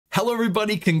Hello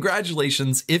everybody,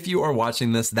 congratulations. If you are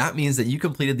watching this, that means that you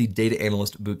completed the Data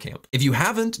Analyst Bootcamp. If you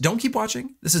haven't, don't keep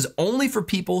watching. This is only for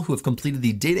people who have completed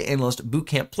the Data Analyst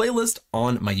Bootcamp playlist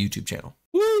on my YouTube channel.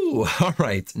 Woo! All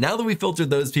right, now that we filtered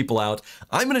those people out,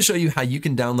 I'm going to show you how you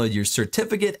can download your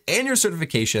certificate and your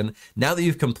certification now that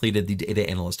you've completed the Data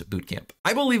Analyst Bootcamp.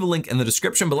 I will leave a link in the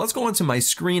description, but let's go onto my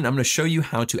screen. I'm going to show you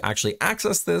how to actually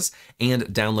access this and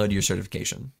download your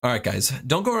certification. All right, guys,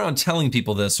 don't go around telling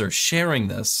people this or sharing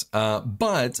this,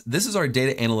 but this is our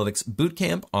Data Analytics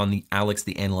Bootcamp on the Alex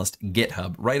the Analyst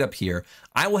GitHub right up here.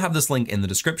 I will have this link in the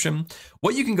description.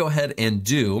 What you can go ahead and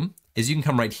do is you can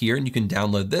come right here and you can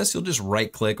download this. You'll just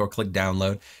right click or click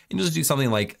download and just do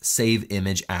something like save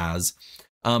image as,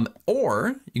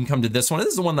 or you can come to this one. This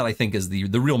is the one that I think is the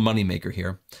real money maker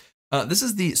here. This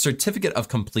is the certificate of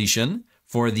completion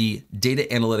for the Data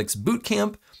Analytics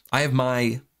Bootcamp. I have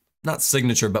my, not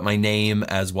signature, but my name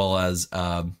as well as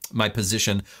my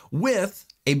position with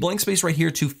a blank space right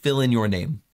here to fill in your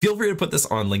name. Feel free to put this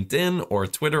on LinkedIn or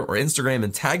Twitter or Instagram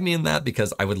and tag me in that,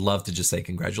 because I would love to just say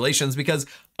congratulations, because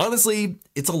honestly,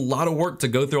 it's a lot of work to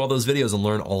go through all those videos and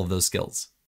learn all of those skills.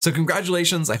 So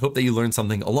congratulations. I hope that you learned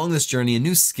something along this journey, a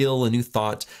new skill, a new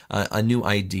thought, a new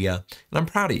idea. And I'm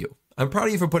proud of you. I'm proud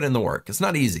of you for putting in the work. It's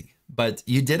not easy, but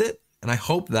you did it. And I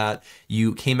hope that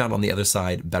you came out on the other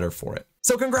side better for it.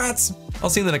 So congrats. I'll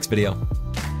see you in the next video.